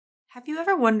Have you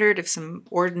ever wondered if some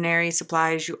ordinary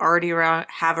supplies you already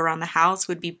have around the house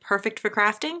would be perfect for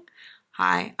crafting?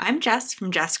 Hi, I'm Jess from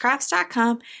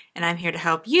jesscrafts.com, and I'm here to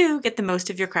help you get the most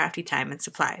of your crafty time and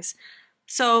supplies.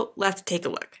 So let's take a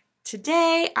look.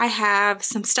 Today I have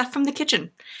some stuff from the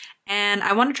kitchen, and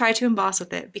I want to try to emboss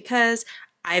with it because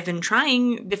I've been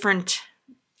trying different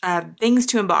things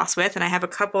to emboss with, and I have a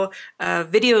couple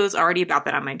of videos already about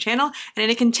that on my channel. And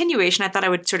in a continuation, I thought I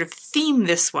would sort of theme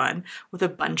this one with a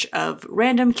bunch of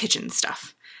random kitchen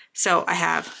stuff. So I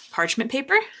have parchment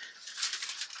paper,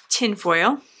 tin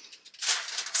foil,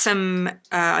 some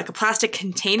like a plastic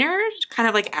container, kind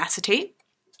of like acetate,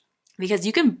 because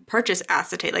you can purchase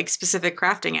acetate, like specific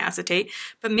crafting acetate,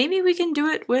 but maybe we can do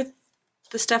it with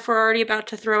the stuff we're already about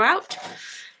to throw out.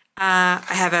 I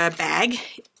have a bag,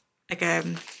 like a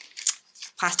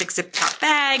plastic zip top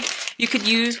bag. You could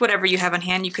use whatever you have on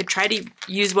hand. You could try to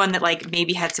use one that like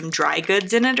maybe had some dry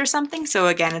goods in it or something. So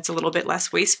again, it's a little bit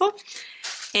less wasteful.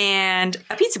 And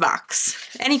a pizza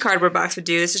box. Any cardboard box would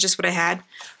do. This is just what I had.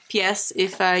 P.S.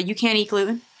 If you can't eat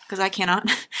gluten, because I cannot,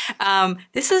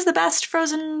 this is the best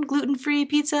frozen gluten-free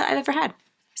pizza I've ever had.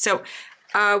 So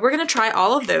we're gonna try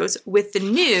all of those with the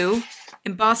new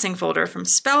embossing folder from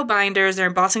Spellbinders, their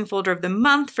embossing folder of the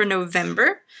month for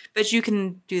November, but you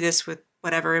can do this with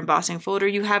whatever embossing folder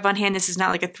you have on hand. This is not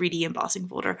like a 3D embossing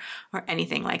folder or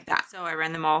anything like that. So I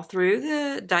ran them all through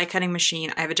the die cutting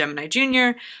machine. I have a Gemini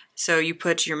Junior, so you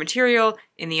put your material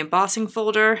in the embossing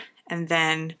folder and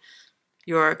then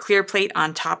your clear plate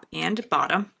on top and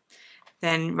bottom.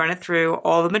 Then run it through.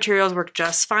 All the materials work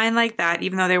just fine like that,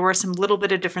 even though there were some little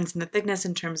bit of difference in the thickness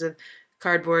in terms of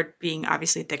cardboard being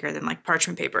obviously thicker than like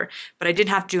parchment paper. But I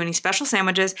didn't have to do any special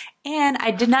sandwiches, and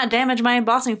I did not damage my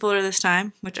embossing folder this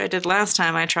time, which I did last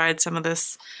time I tried some of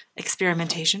this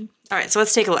experimentation. All right, so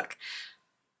let's take a look.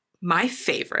 My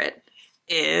favorite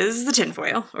is the tin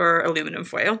foil or aluminum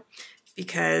foil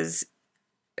because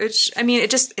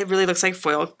it really looks like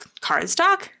foil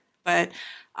cardstock, but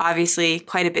obviously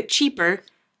quite a bit cheaper.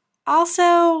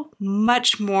 Also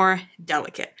much more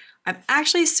delicate. I'm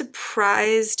actually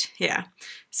surprised. Yeah,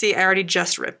 see, I already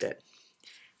just ripped it.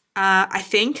 I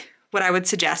think what I would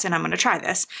suggest, and I'm going to try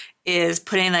this, is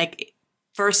putting like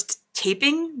first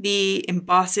taping the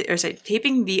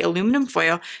taping the aluminum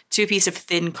foil to a piece of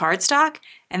thin cardstock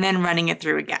and then running it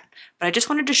through again. But I just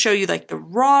wanted to show you like the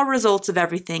raw results of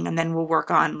everything, and then we'll work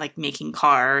on like making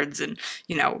cards and,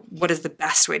 you know, what is the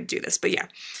best way to do this. But yeah,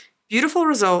 beautiful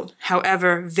result.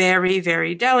 However, very,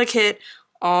 very delicate,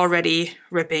 already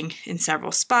ripping in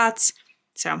several spots.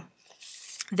 So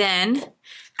then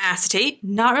acetate,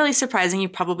 not really surprising.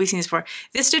 You've probably seen this before.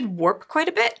 This did warp quite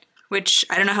a bit, which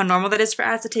I don't know how normal that is for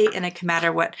acetate, and it can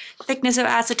matter what thickness of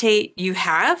acetate you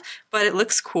have, but it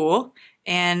looks cool.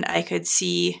 And I could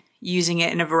see using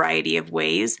it in a variety of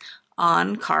ways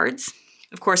on cards.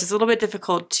 Of course, it's a little bit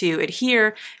difficult to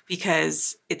adhere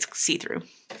because it's see-through,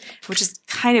 which is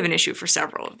kind of an issue for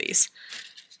several of these.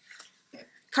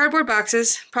 Cardboard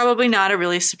boxes, probably not a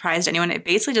really surprise to anyone. It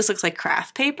basically just looks like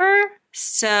craft paper.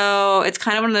 So it's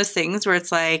kind of one of those things where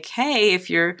it's like, hey, if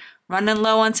you're running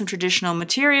low on some traditional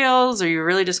materials or you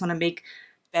really just want to make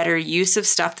better use of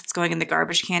stuff that's going in the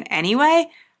garbage can anyway,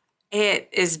 it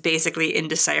is basically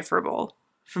indecipherable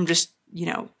from just, you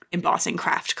know, embossing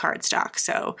craft cardstock.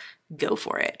 So go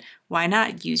for it. Why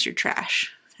not use your trash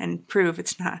and prove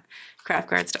it's not craft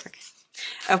cardstock?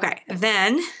 Okay,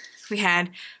 then we had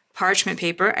parchment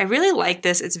paper. I really like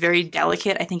this. It's very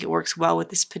delicate. I think it works well with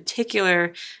this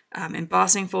particular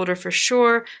embossing folder for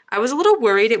sure. I was a little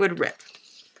worried it would rip.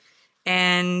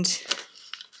 And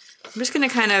I'm just going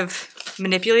to kind of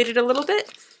manipulate it a little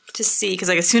bit to see, because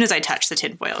like as soon as I touched the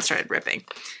tin foil, it started ripping.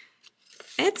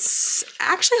 It's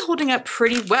actually holding up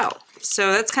pretty well.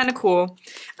 So that's kind of cool.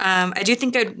 I do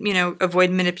think I'd,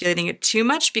 avoid manipulating it too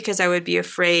much because I would be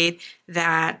afraid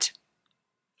that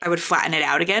I would flatten it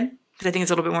out again, because I think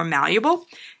it's a little bit more malleable.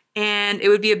 And it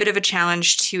would be a bit of a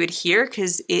challenge to adhere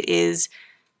because it is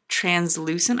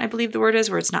translucent, I believe the word is,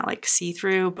 where it's not like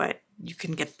see-through, but you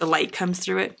can get the light comes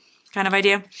through it kind of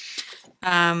idea.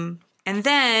 And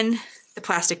then the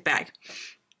plastic bag.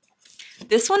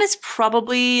 This one is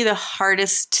probably the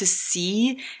hardest to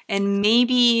see, and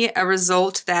maybe a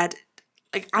result that,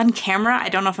 like on camera, I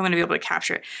don't know if I'm going to be able to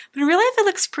capture it, but in real life it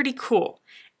looks pretty cool.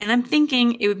 And I'm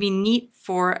thinking it would be neat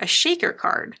for a shaker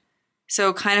card.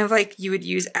 So kind of like you would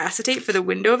use acetate for the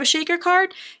window of a shaker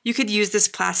card, you could use this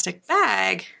plastic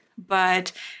bag,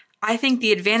 but I think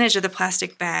the advantage of the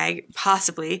plastic bag,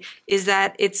 possibly, is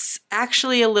that it's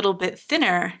actually a little bit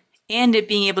thinner, and it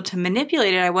being able to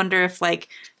manipulate it, I wonder if like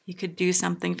you could do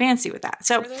something fancy with that.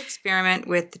 So for the experiment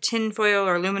with the tin foil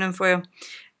or aluminum foil,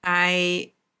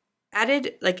 I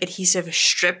added like adhesive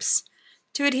strips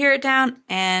to adhere it down,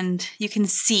 and you can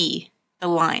see the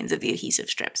lines of the adhesive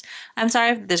strips. I'm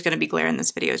sorry if there's going to be glare in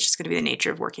this video. It's just going to be the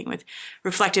nature of working with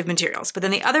reflective materials. But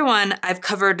then the other one, I've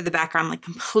covered the background like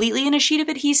completely in a sheet of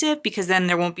adhesive because then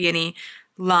there won't be any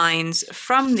lines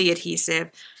from the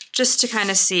adhesive, just to kind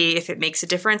of see if it makes a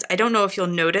difference. I don't know if you'll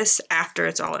notice after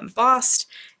it's all embossed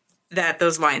that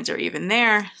those lines are even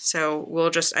there. So I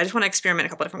just want to experiment a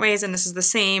couple different ways, and this is the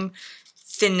same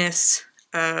thinness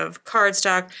of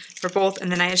cardstock for both,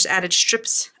 and then I just added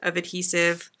strips of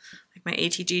adhesive, like my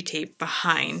ATG tape,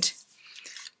 behind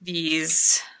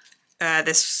these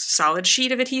this solid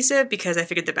sheet of adhesive because I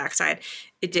figured the backside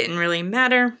it didn't really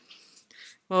matter.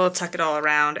 We'll tuck it all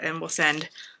around and we'll send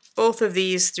both of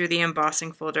these through the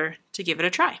embossing folder to give it a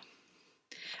try.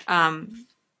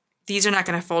 These are not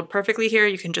going to fold perfectly here.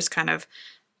 You can just kind of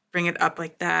bring it up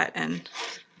like that and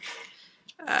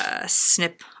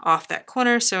snip off that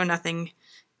corner so nothing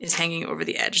is hanging over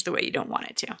the edge the way you don't want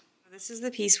it to. This is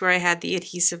the piece where I had the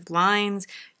adhesive lines.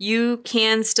 You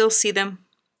can still see them.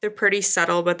 They're pretty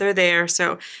subtle, but they're there,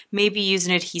 so maybe use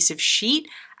an adhesive sheet.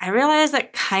 I realize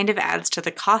that kind of adds to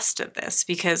the cost of this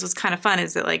because what's kind of fun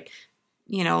is that, like,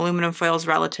 you know, aluminum foil is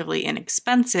relatively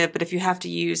inexpensive, but if you have to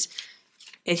use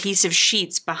adhesive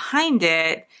sheets behind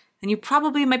it, then you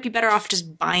probably might be better off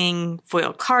just buying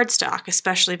foil cardstock,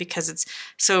 especially because it's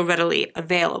so readily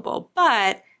available.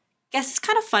 But I guess it's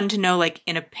kind of fun to know, like,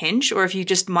 in a pinch, or if you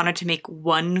just wanted to make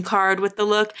one card with the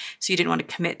look, so you didn't want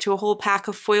to commit to a whole pack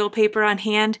of foil paper on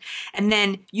hand. And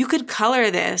then you could color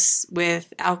this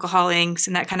with alcohol inks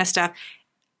and that kind of stuff.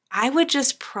 I would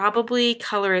just probably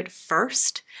color it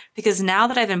first, because now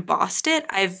that I've embossed it,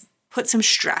 I've put some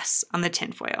stress on the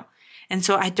tinfoil. And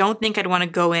so I don't think I'd want to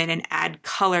go in and add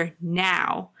color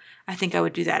now. I think I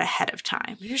would do that ahead of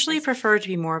time. I usually prefer to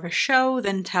be more of a show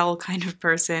than tell kind of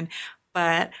person,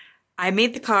 but I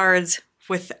made the cards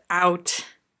without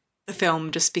the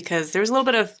film just because there's a little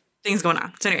bit of things going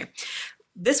on. So anyway,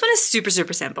 this one is super,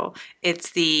 super simple.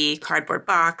 It's the cardboard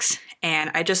box,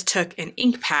 and I just took an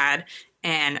ink pad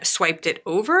and swiped it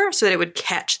over so that it would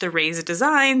catch the raised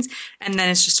designs, and then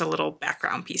it's just a little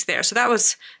background piece there. So that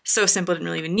was so simple, didn't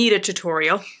really even need a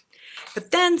tutorial.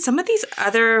 But then some of these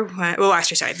other, well,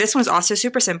 actually, sorry, this one's also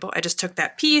super simple. I just took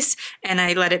that piece and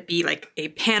I let it be like a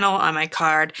panel on my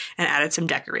card and added some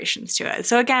decorations to it.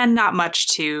 So again, not much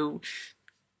to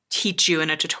teach you in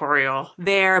a tutorial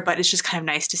there, but it's just kind of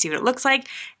nice to see what it looks like.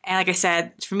 And like I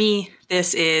said, for me,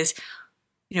 this is,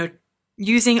 you know,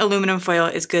 using aluminum foil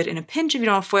is good in a pinch if you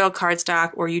don't have foil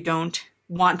cardstock or you don't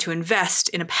want to invest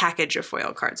in a package of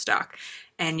foil cardstock,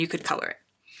 and you could color it.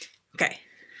 Okay,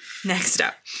 next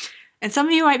up. And some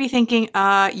of you might be thinking,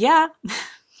 yeah,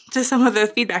 to some of the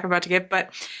feedback I'm about to give,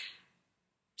 but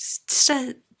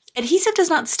adhesive does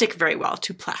not stick very well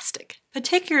to plastic,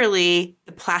 particularly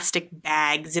the plastic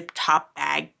bag, zip top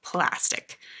bag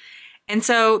plastic. And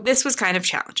so this was kind of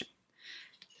challenging.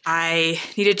 I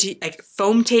needed to, like,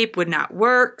 foam tape would not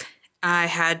work. I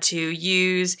had to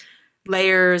use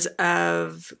layers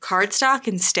of cardstock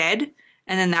instead,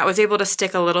 and then that was able to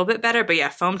stick a little bit better, but yeah,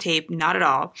 foam tape, not at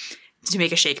all, to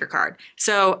make a shaker card.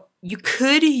 So you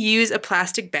could use a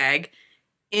plastic bag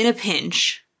in a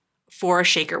pinch for a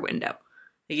shaker window.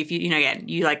 Like if you know, again,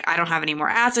 you like, I don't have any more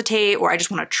acetate, or I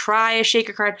just want to try a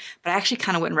shaker card, but I actually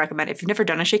kind of wouldn't recommend it. If you've never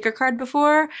done a shaker card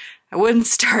before, I wouldn't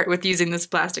start with using this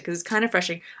plastic because it's kind of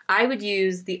frustrating. I would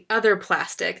use the other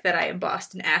plastic that I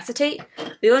embossed in acetate.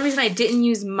 The only reason I didn't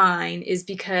use mine is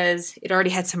because it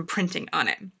already had some printing on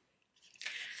it.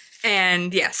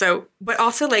 And yeah, so, but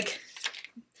also like,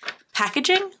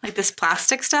 packaging, like this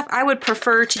plastic stuff, I would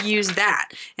prefer to use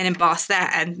that and emboss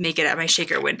that and make it at my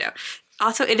shaker window.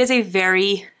 Also, it is a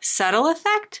very subtle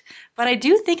effect, but I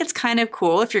do think it's kind of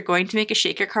cool if you're going to make a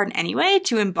shaker card anyway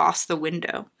to emboss the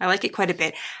window. I like it quite a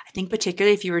bit. I think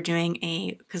particularly if you were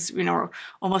doing because you know, we're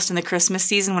almost in the Christmas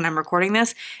season when I'm recording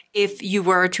this, if you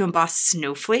were to emboss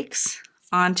snowflakes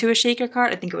onto a shaker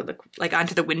card, I think it would look like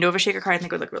onto the window of a shaker card, I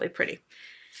think it would look really pretty.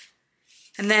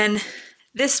 And then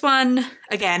this one,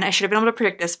 again, I should have been able to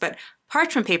predict this, but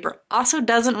parchment paper also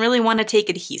doesn't really want to take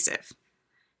adhesive.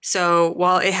 So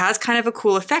while it has kind of a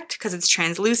cool effect because it's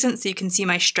translucent, so you can see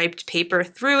my striped paper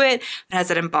through it, it has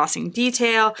that embossing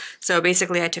detail. So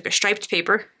basically I took a striped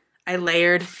paper, I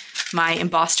layered my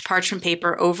embossed parchment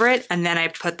paper over it, and then I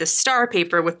put the star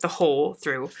paper with the hole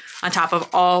through on top of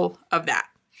all of that.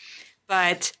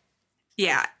 But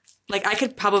yeah, like I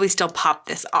could probably still pop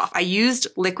this off. I used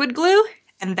liquid glue,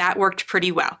 and that worked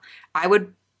pretty well. I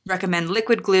would recommend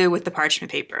liquid glue with the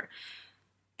parchment paper.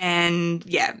 And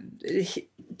yeah,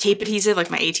 tape adhesive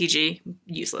like my ATG,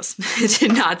 useless. It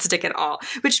did not stick at all.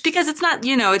 Which, because it's not,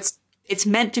 you know, it's it's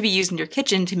meant to be used in your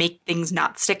kitchen to make things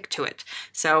not stick to it.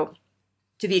 So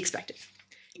to be expected.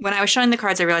 When I was showing the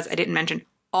cards, I realized I didn't mention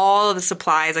all of the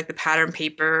supplies, like the pattern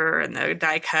paper and the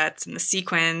die cuts and the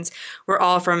sequins, were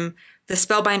all from the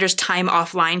Spellbinders Time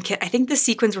Offline kit. I think the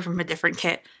sequins were from a different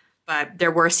kit, but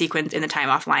there were sequins in the Time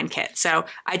Offline kit. So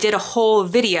I did a whole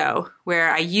video where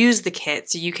I used the kit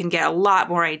so you can get a lot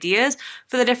more ideas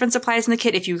for the different supplies in the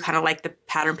kit if you kind of like the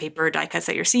pattern paper die cuts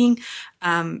that you're seeing.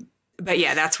 But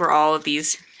yeah, that's where all of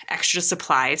these extra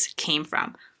supplies came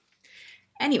from.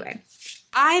 Anyway,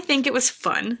 I think it was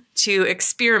fun to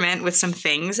experiment with some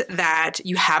things that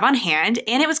you have on hand,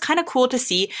 and it was kind of cool to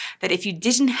see that if you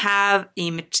didn't have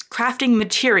a crafting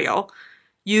material,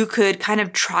 you could kind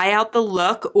of try out the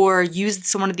look or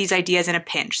use one of these ideas in a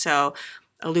pinch. So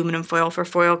aluminum foil for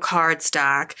foil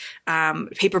cardstock,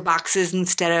 paper boxes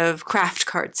instead of craft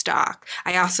cardstock.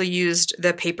 I also used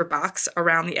the paper box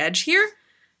around the edge here.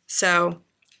 So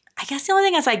I guess the only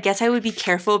thing is I guess I would be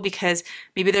careful because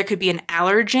maybe there could be an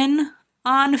allergen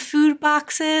on food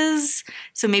boxes.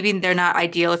 So maybe they're not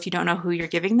ideal if you don't know who you're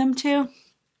giving them to.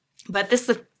 But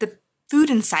the food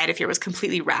inside of here was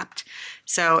completely wrapped.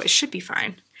 So it should be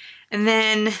fine. And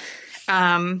then,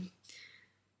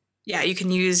 yeah, you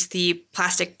can use the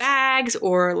plastic bags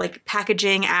or like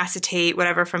packaging, acetate,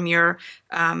 whatever from your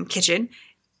kitchen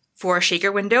for a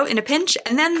shaker window in a pinch.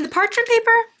 And then the parchment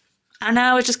paper, I don't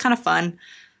know, it's just kind of fun.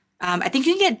 I think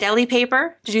you can get deli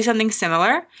paper to do something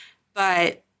similar,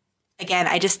 but again,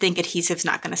 I just think adhesive's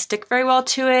not going to stick very well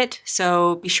to it,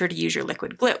 so be sure to use your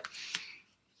liquid glue.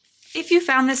 If you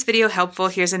found this video helpful,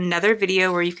 here's another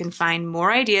video where you can find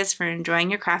more ideas for enjoying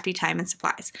your crafty time and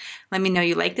supplies. Let me know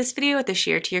you like this video with a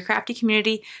share to your crafty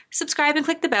community, subscribe and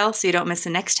click the bell so you don't miss the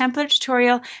next template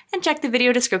tutorial, and check the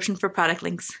video description for product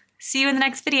links. See you in the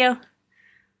next video!